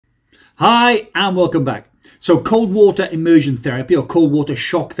Hi and welcome back. So cold water immersion therapy or cold water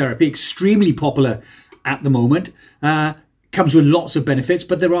shock therapy, extremely popular at the moment, comes with lots of benefits,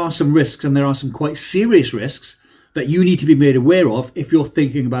 but there are some risks, and there are some quite serious risks that you need to be made aware of if you're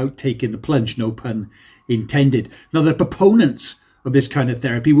thinking about taking the plunge, no pun intended. Now, the proponents of this kind of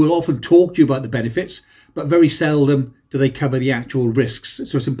therapy will often talk to you about the benefits, but very seldom do they cover the actual risks.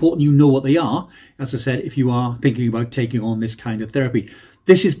 So it's important you know what they are, as I said, if you are thinking about taking on this kind of therapy.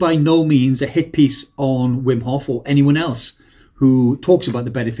 This is by no means a hit piece on Wim Hof or anyone else who talks about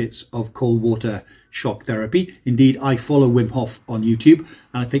the benefits of cold water shock therapy. Indeed, I follow Wim Hof on YouTube,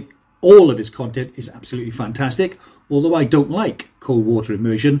 and I think all of his content is absolutely fantastic. Although I don't like cold water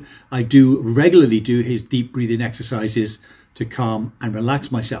immersion, I do regularly do his deep breathing exercises to calm and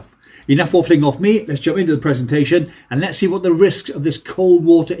relax myself. Enough waffling off me, let's jump into the presentation and let's see what the risks of this cold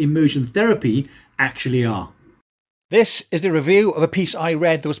water immersion therapy actually are. This is the review of a piece I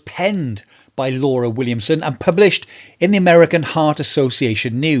read that was penned by Laura Williamson and published in the American Heart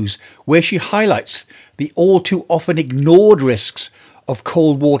Association News, where she highlights the all too often ignored risks of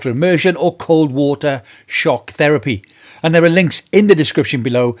cold water immersion or cold water shock therapy. And there are links in the description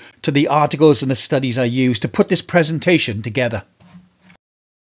below to the articles and the studies I used to put this presentation together.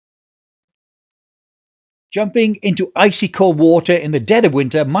 Jumping into icy cold water in the dead of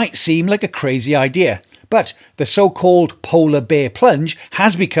winter might seem like a crazy idea, but the so-called polar bear plunge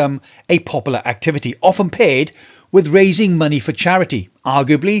has become a popular activity, often paired with raising money for charity.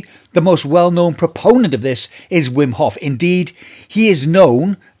 Arguably, the most well-known proponent of this is Wim Hof. Indeed, he is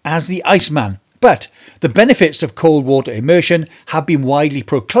known as the Iceman. But the benefits of cold water immersion have been widely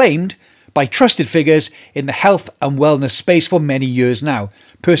proclaimed by trusted figures in the health and wellness space for many years now.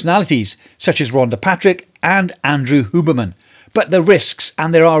 Personalities such as Rhonda and Andrew Huberman. But the risks,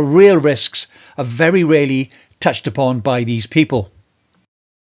 and there are real risks, are very rarely touched upon by these people.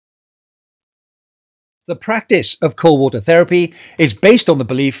 The practice of cold water therapy is based on the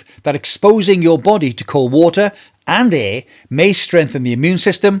belief that exposing your body to cold water and air may strengthen the immune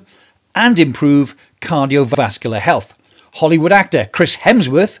system and improve cardiovascular health. Hollywood actor Chris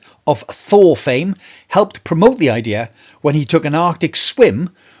Hemsworth of Thor fame helped promote the idea when he took an Arctic swim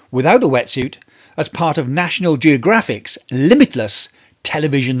without a wetsuit as part of National Geographic's Limitless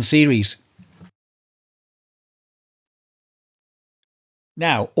television series.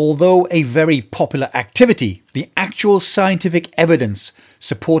 Now, although a very popular activity, the actual scientific evidence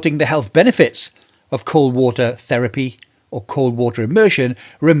supporting the health benefits of cold water therapy or cold water immersion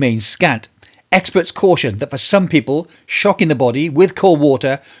remains scant. Experts caution that for some people, shocking the body with cold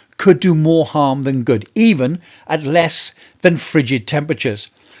water could do more harm than good, even at less than frigid temperatures.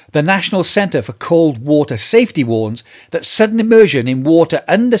 The National Centre for Cold Water Safety warns that sudden immersion in water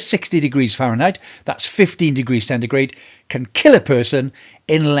under 60 degrees Fahrenheit, that's 15 degrees centigrade, can kill a person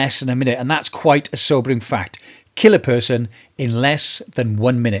in less than a minute. And that's quite a sobering fact. Kill a person in less than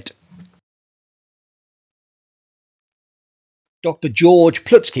 1 minute. Dr. George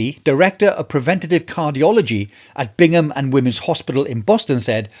Plutsky, Director of Preventative Cardiology at Brigham and Women's Hospital in Boston,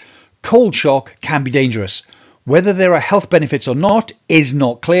 said, "Cold shock can be dangerous. Whether there are health benefits or not is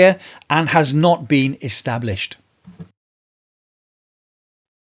not clear and has not been established."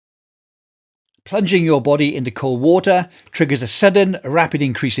 Plunging your body into cold water triggers a sudden, rapid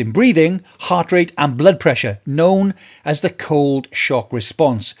increase in breathing, heart rate and blood pressure, known as the cold shock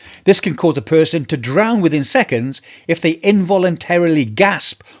response. This can cause a person to drown within seconds if they involuntarily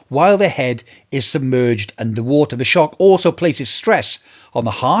gasp while their head is submerged underwater. The shock also places stress on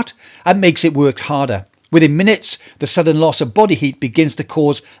the heart and makes it work harder. Within minutes, the sudden loss of body heat begins to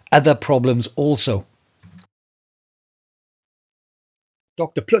cause other problems also.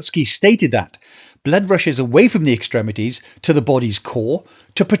 Dr. Plutsky stated that blood rushes away from the extremities to the body's core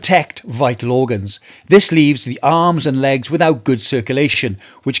to protect vital organs. This leaves the arms and legs without good circulation,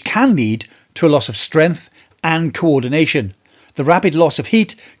 which can lead to a loss of strength and coordination. The rapid loss of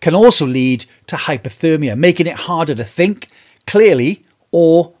heat can also lead to hypothermia, making it harder to think clearly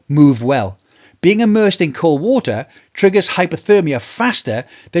or move well. Being immersed in cold water triggers hypothermia faster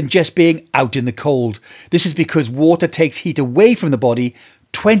than just being out in the cold. This is because water takes heat away from the body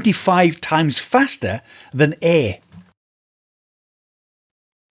 25 times faster than air.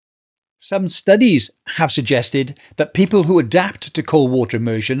 Some studies have suggested that people who adapt to cold water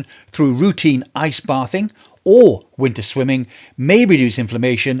immersion through routine ice bathing or winter swimming may reduce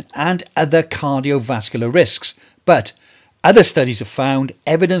inflammation and other cardiovascular risks, but other studies have found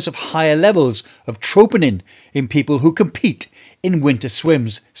evidence of higher levels of troponin in people who compete in winter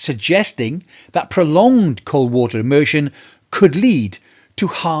swims, suggesting that prolonged cold water immersion could lead to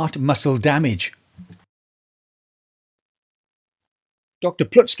heart muscle damage. Dr.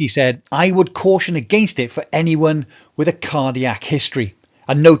 Plutsky said, "I would caution against it for anyone with a cardiac history,"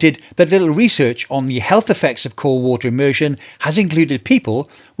 and noted that little research on the health effects of cold water immersion has included people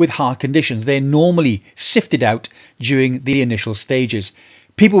with heart conditions. They're normally sifted out during the initial stages.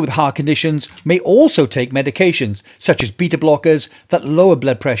 People with heart conditions may also take medications such as beta blockers that lower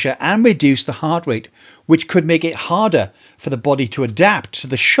blood pressure and reduce the heart rate, which could make it harder for the body to adapt to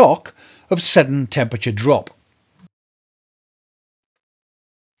the shock of sudden temperature drop.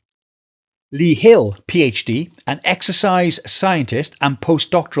 Lee Hill, PhD, an exercise scientist and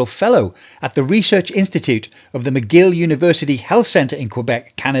postdoctoral fellow at the Research Institute of the McGill University Health Centre in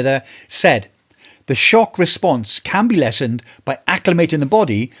Quebec, Canada, said, "The shock response can be lessened by acclimating the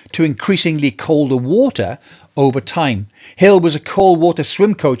body to increasingly colder water over time." Hill was a cold water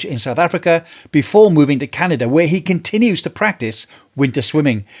swim coach in South Africa before moving to Canada, where he continues to practice winter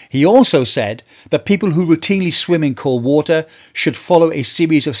swimming. He also said that people who routinely swim in cold water should follow a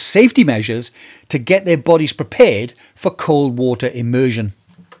series of safety measures to get their bodies prepared for cold water immersion.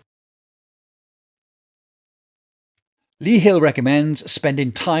 Lee Hill recommends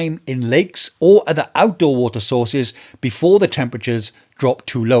spending time in lakes or other outdoor water sources before the temperatures drop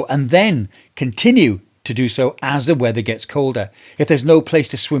too low, and then continue to do so as the weather gets colder. If there's no place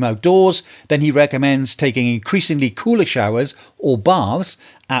to swim outdoors, then he recommends taking increasingly cooler showers or baths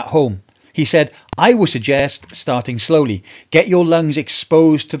at home. He said, "I would suggest starting slowly. Get your lungs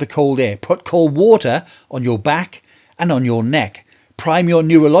exposed to the cold air. Put cold water on your back and on your neck. Prime your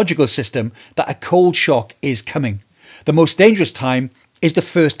neurological system that a cold shock is coming. The most dangerous time is the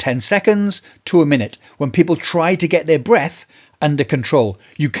first 10 seconds to a minute, when people try to get their breath under control.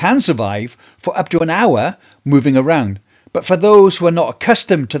 You can survive for up to an hour moving around, but for those who are not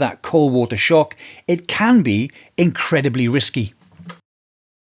accustomed to that cold water shock, it can be incredibly risky."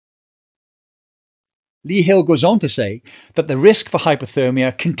 Lee Hill goes on to say that the risk for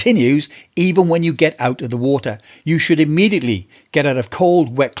hypothermia continues even when you get out of the water. You should immediately get out of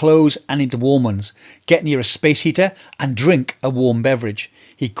cold, wet clothes and into warm ones. Get near a space heater and drink a warm beverage.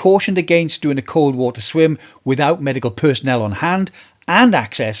 He cautioned against doing a cold water swim without medical personnel on hand and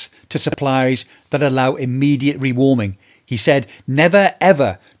access to supplies that allow immediate rewarming. He said, "Never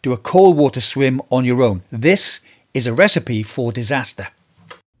ever do a cold water swim on your own. This is a recipe for disaster."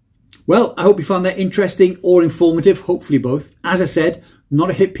 Well, I hope you found that interesting or informative, hopefully both. As I said,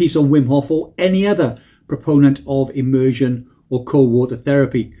 not a hit piece on Wim Hof or any other proponent of immersion or cold water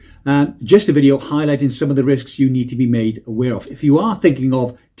therapy. Just a video highlighting some of the risks you need to be made aware of. If you are thinking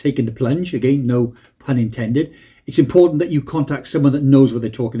of taking the plunge, again, no pun intended, it's important that you contact someone that knows what they're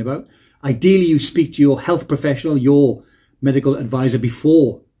talking about. Ideally, you speak to your health professional, your medical advisor,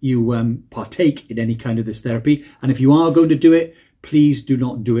 before you partake in any kind of this therapy. And if you are going to do it, please do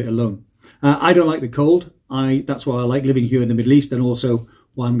not do it alone. I don't like the cold. That's why I like living here in the Middle East, and also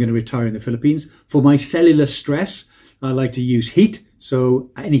why I'm going to retire in the Philippines. For my cellular stress, I like to use heat.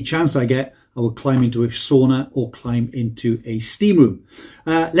 So any chance I get, I will climb into a sauna or climb into a steam room.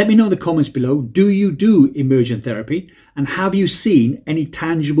 Let me know in the comments below, do you do immersion therapy? And have you seen any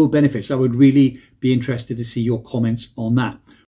tangible benefits? I would really be interested to see your comments on that.